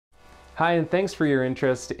Hi, and thanks for your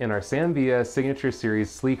interest in our Sanvia Signature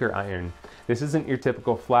Series Sleekr iron. This isn't your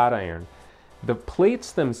typical flat iron. The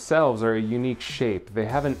plates themselves are a unique shape. They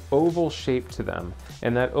have an oval shape to them,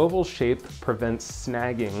 and that oval shape prevents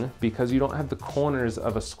snagging because you don't have the corners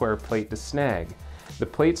of a square plate to snag. The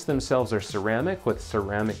plates themselves are ceramic with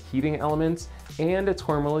ceramic heating elements and a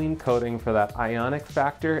tourmaline coating for that ionic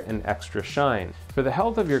factor and extra shine. For the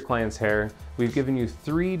health of your client's hair, we've given you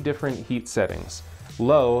 3 different heat settings.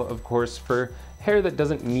 Low, of course, for hair that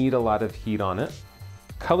doesn't need a lot of heat on it.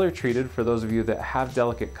 Color treated for those of you that have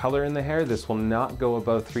delicate color in the hair. This will not go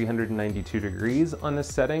above 392 degrees on this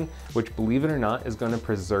setting, which, believe it or not, is going to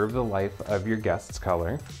preserve the life of your guest's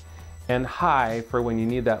color. And high for when you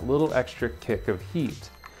need that little extra kick of heat.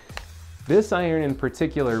 This iron in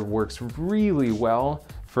particular works really well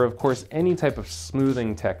for, of course, any type of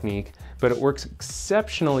smoothing technique, but it works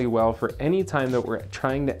exceptionally well for any time that we're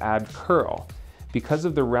trying to add curl. Because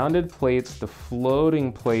of the rounded plates, the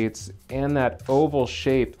floating plates, and that oval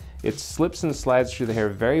shape, it slips and slides through the hair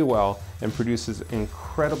very well and produces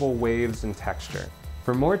incredible waves and texture.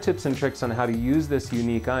 For more tips and tricks on how to use this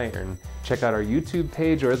unique iron, check out our YouTube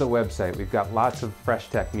page or the website. We've got lots of fresh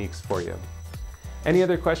techniques for you. Any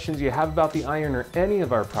other questions you have about the iron or any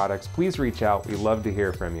of our products, please reach out. We love to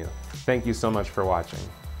hear from you. Thank you so much for watching.